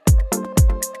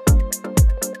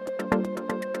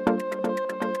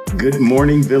Good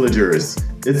morning, villagers.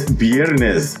 It's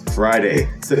Viernes, Friday,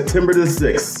 September the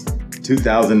 6th,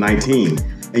 2019,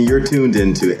 and you're tuned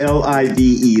into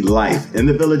LIVE Life in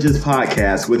the Villages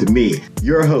podcast with me,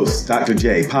 your host, Dr.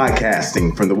 J,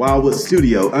 podcasting from the Wildwood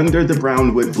studio under the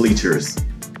Brownwood bleachers.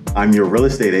 I'm your real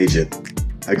estate agent,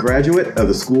 a graduate of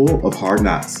the School of Hard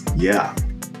Knocks. Yeah.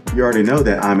 You already know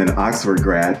that I'm an Oxford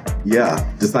grad.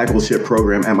 Yeah, discipleship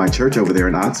program at my church over there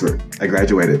in Oxford. I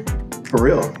graduated. For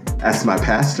real. Ask my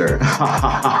pastor.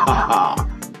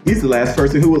 He's the last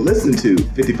person who would listen to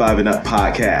 55 and Up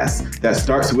podcast that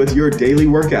starts with your daily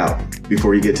workout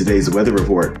before you get today's weather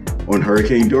report on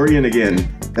Hurricane Dorian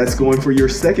again. That's going for your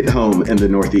second home in the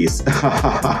Northeast.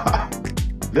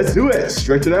 Let's do it.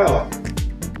 Stretch it out.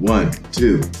 1,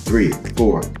 2, 3,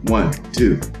 4. 1,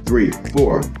 2, 3,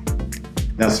 4.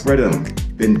 Now spread them.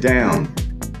 Bend down.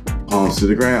 Palms to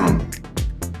the ground.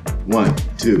 1,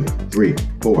 2, 3,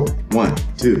 4. 1,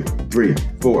 2, 3,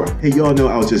 4. Hey, y'all know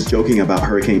I was just joking about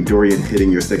Hurricane Dorian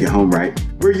hitting your second home, right?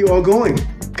 Where are you all going?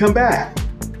 Come back.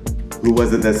 Who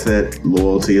was it that said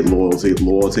loyalty, loyalty,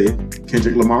 loyalty?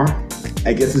 Kendrick Lamar?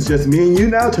 I guess it's just me and you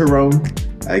now, Tyrone.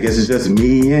 I guess it's just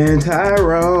me and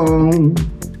Tyrone.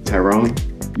 Tyrone,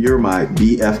 you're my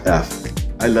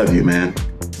BFF. I love you, man.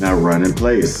 Now run in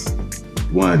place.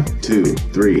 1, 2,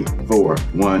 3, 4.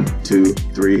 1, 2,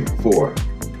 3, 4.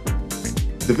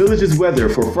 The Village's weather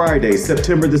for Friday,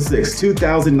 September the 6th,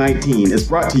 2019 is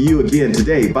brought to you again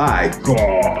today by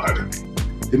God.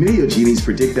 The Meteo Genies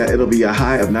predict that it'll be a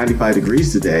high of 95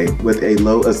 degrees today with a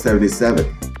low of 77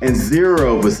 and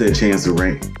 0% chance of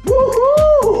rain.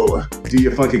 Woohoo! Do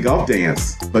your funky golf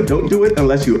dance, but don't do it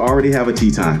unless you already have a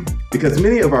tee time. Because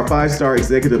many of our 5-star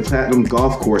executive platinum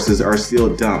golf courses are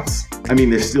still dumps. I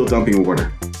mean, they're still dumping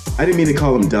water. I didn't mean to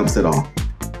call them dumps at all.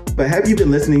 But have you been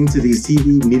listening to these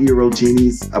TV meteor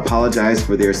genies apologize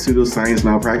for their pseudoscience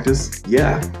malpractice?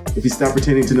 Yeah, if you stop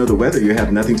pretending to know the weather, you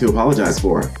have nothing to apologize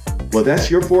for. Well,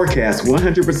 that's your forecast,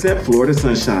 100% Florida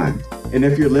sunshine. And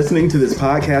if you're listening to this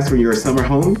podcast from your summer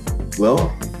home,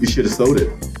 well, you should have sold it.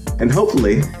 And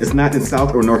hopefully, it's not in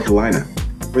South or North Carolina,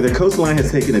 where the coastline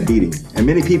has taken a beating and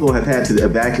many people have had to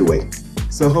evacuate.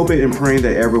 So hoping and praying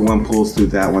that everyone pulls through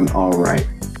that one all right.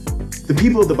 The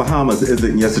people of the Bahamas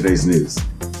isn't yesterday's news.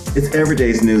 It's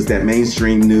everyday's news that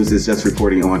mainstream news is just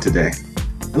reporting on today.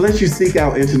 Unless you seek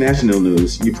out international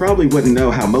news, you probably wouldn't know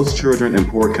how most children in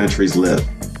poor countries live.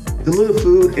 The little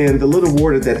food and the little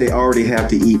water that they already have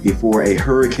to eat before a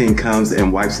hurricane comes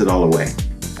and wipes it all away.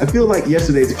 I feel like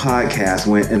yesterday's podcast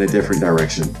went in a different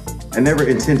direction. I never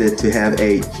intended to have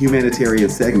a humanitarian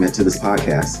segment to this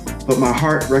podcast, but my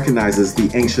heart recognizes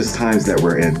the anxious times that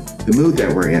we're in, the mood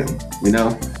that we're in, you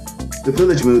know? The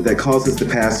village mood that causes the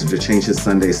pastor to change his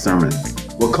Sunday sermon.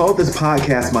 We'll call this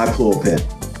podcast my pulpit.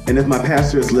 And if my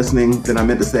pastor is listening, then I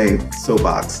meant to say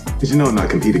soapbox, because you know I'm not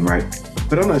competing, right?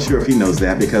 But I'm not sure if he knows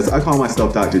that because I call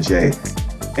myself Dr. J.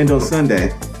 And on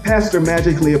Sunday, pastor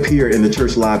magically appeared in the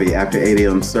church lobby after 8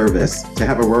 a.m. service to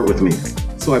have a word with me.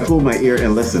 So I pulled my ear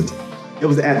and listened. It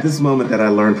was at this moment that I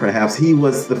learned perhaps he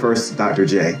was the first Dr.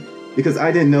 J. Because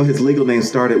I didn't know his legal name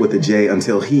started with a J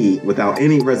until he, without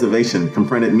any reservation,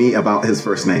 confronted me about his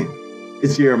first name.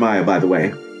 It's Jeremiah, by the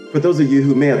way, for those of you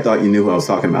who may have thought you knew who I was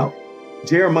talking about.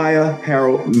 Jeremiah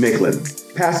Harold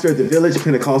Micklin, pastor of the Village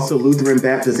Pentecostal Lutheran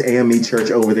Baptist AME Church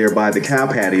over there by the cow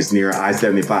patties near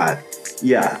I-75.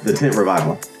 Yeah, the tent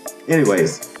revival.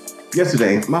 Anyways,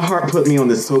 yesterday, my heart put me on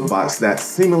this soapbox that's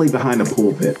seemingly behind a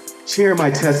pulpit, sharing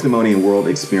my testimony and world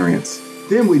experience.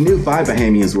 Then we knew 5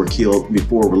 Bahamians were killed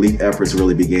before relief efforts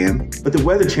really began. But the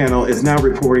Weather Channel is now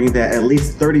reporting that at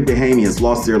least 30 Bahamians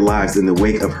lost their lives in the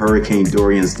wake of Hurricane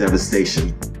Dorian's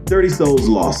devastation. 30 souls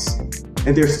lost.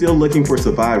 And they're still looking for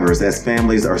survivors as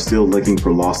families are still looking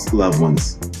for lost loved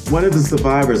ones. One of the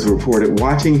survivors reported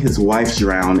watching his wife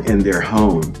drown in their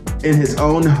home. In his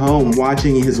own home,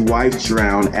 watching his wife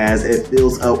drown as it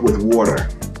fills up with water.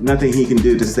 Nothing he can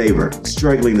do to save her,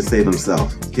 struggling to save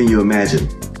himself. Can you imagine?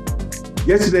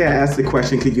 Yesterday, I asked the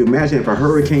question, could you imagine if a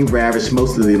hurricane ravaged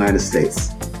most of the United States?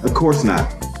 Of course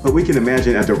not, but we can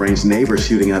imagine a deranged neighbor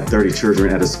shooting up 30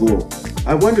 children at a school.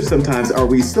 I wonder sometimes, are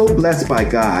we so blessed by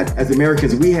God, as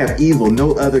Americans, we have evil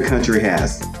no other country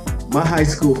has? My high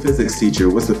school physics teacher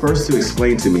was the first to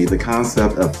explain to me the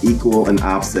concept of equal and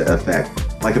opposite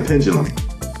effect, like a pendulum.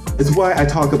 It's why I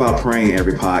talk about praying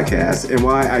every podcast, and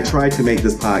why I try to make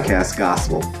this podcast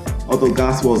gospel. Although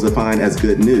gospel is defined as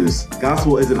good news,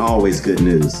 gospel isn't always good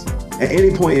news. At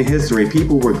any point in history,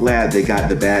 people were glad they got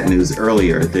the bad news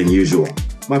earlier than usual.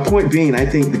 My point being, I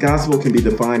think the gospel can be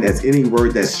defined as any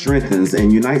word that strengthens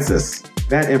and unites us.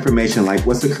 Bad information like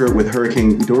what's occurred with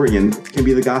Hurricane Dorian can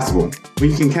be the gospel.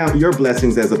 When you can count your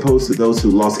blessings as opposed to those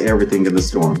who lost everything in the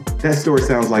storm. That story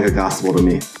sounds like a gospel to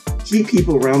me. Keep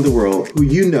people around the world who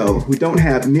you know who don't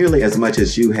have nearly as much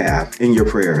as you have in your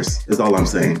prayers, is all I'm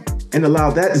saying. And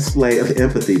allow that display of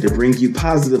empathy to bring you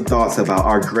positive thoughts about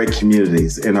our great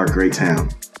communities and our great town.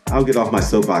 I'll get off my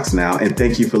soapbox now and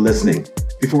thank you for listening.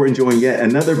 Before enjoying yet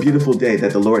another beautiful day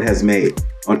that the Lord has made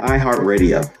on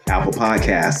iHeartRadio, Apple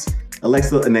Podcasts,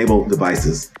 Alexa-enabled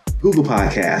devices, Google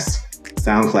Podcasts,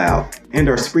 SoundCloud, and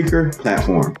our Spreaker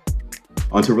platform.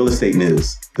 On to real estate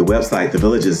news. The website,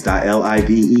 thevillages.live,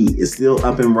 is still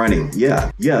up and running. Yeah,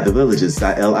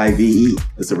 thevillages.live.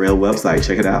 It's a real website.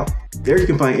 Check it out. There you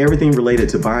can find everything related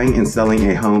to buying and selling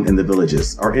a home in the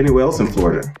Villages or anywhere else in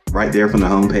Florida, right there from the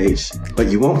homepage. But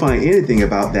you won't find anything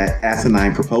about that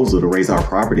asinine proposal to raise our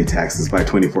property taxes by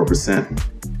 24%.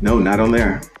 No, not on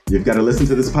there. You've got to listen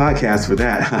to this podcast for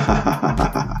that.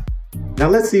 Now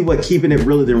let's see what keeping it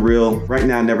realer than real, right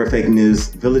now never fake news,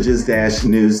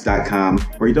 villages-news.com,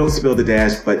 where you don't spell the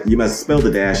dash, but you must spell the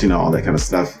dash, all that kind of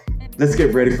stuff. Let's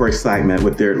get ready for excitement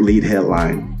with their lead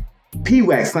headline.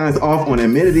 PWAC signs off on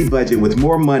amenity budget with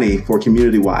more money for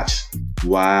Community Watch.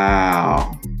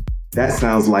 Wow. That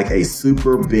sounds like a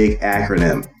super big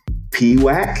acronym.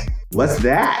 PWAC? What's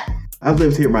that? I've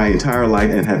lived here my entire life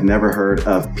and have never heard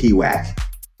of PWAC.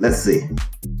 Let's see.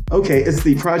 Okay, it's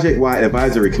the Project-Wide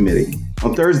Advisory Committee.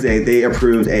 On Thursday, they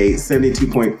approved a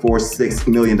 $72.46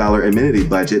 million amenity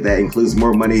budget that includes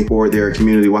more money for their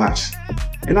Community Watch.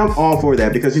 And I'm all for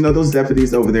that because, those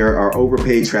deputies over there are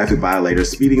overpaid traffic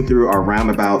violators speeding through our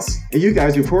roundabouts. And you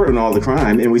guys report on all the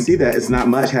crime, and we see that it's not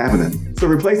much happening. So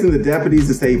replacing the deputies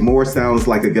to save more sounds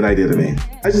like a good idea to me.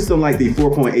 I just don't like the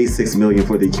 $4.86 million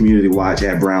for the Community Watch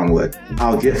at Brownwood.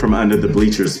 I'll get from under the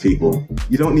bleachers, people.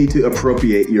 You don't need to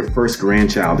appropriate your first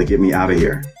grandchild to get me out of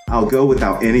here. I'll go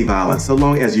without any violence, so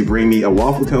long as you bring me a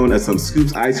waffle cone and some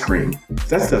Scoops ice cream.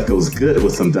 That stuff goes good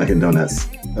with some Dunkin' Donuts.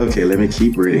 Okay, let me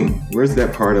keep reading. Where's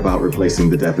that part about replacing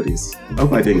the deputies? I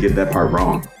hope I didn't get that part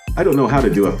wrong. I don't know how to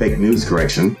do a fake news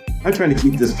correction. I'm trying to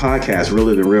keep this podcast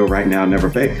realer than real right now, never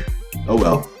fake. Oh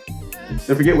well.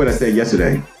 Don't forget what I said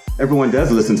yesterday. Everyone does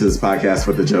listen to this podcast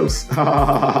for the jokes.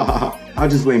 I'll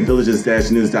just blame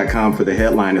villages-news.com for the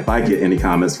headline if I get any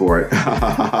comments for it.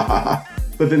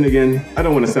 But then again, I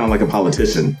don't want to sound like a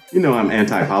politician. I'm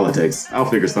anti-politics. I'll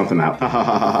figure something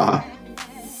out.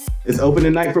 It's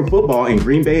opening night for football and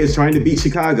Green Bay is trying to beat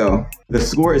Chicago. The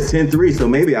score is 10-3, so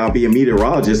maybe I'll be a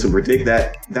meteorologist and predict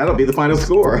that'll be the final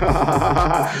score.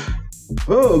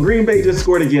 Oh, Green Bay just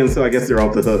scored again, so I guess they're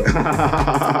off the hook.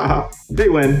 They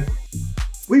win.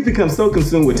 We've become so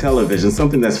consumed with television,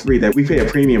 something that's free, that we pay a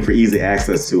premium for easy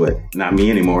access to it. Not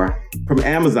me anymore. From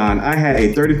Amazon, I had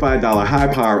a $35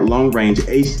 high-powered, long-range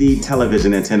HD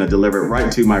television antenna delivered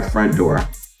right to my front door.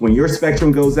 When your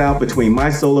spectrum goes out between my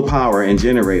solar power and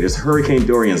generators, Hurricane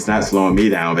Dorian's not slowing me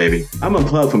down, baby. I'm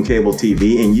unplugged from cable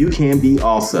TV, and you can be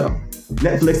also.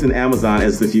 Netflix and Amazon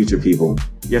is the future, people.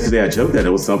 Yesterday I joked that it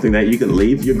was something that you can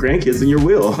leave your grandkids in your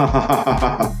will.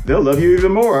 They'll love you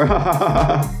even more.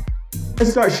 And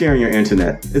start sharing your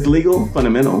internet. It's legal,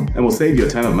 fundamental, and will save you a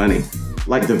ton of money.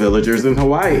 Like the villagers in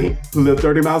Hawaii, who live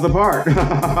 30 miles apart.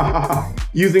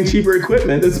 Using cheaper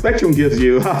equipment that Spectrum gives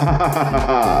you.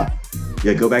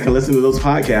 Yeah, go back and listen to those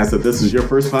podcasts if this is your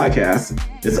first podcast.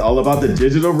 It's all about the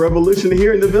digital revolution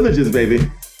here in the Villages, baby.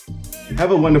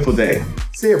 Have a wonderful day.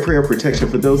 Say a prayer of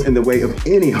protection for those in the way of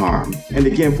any harm. And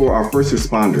again, for our first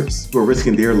responders who are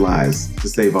risking their lives to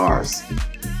save ours.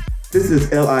 This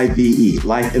is LIVE,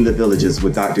 Life in the Villages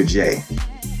with Dr. J.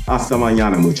 Hasta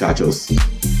mañana, muchachos.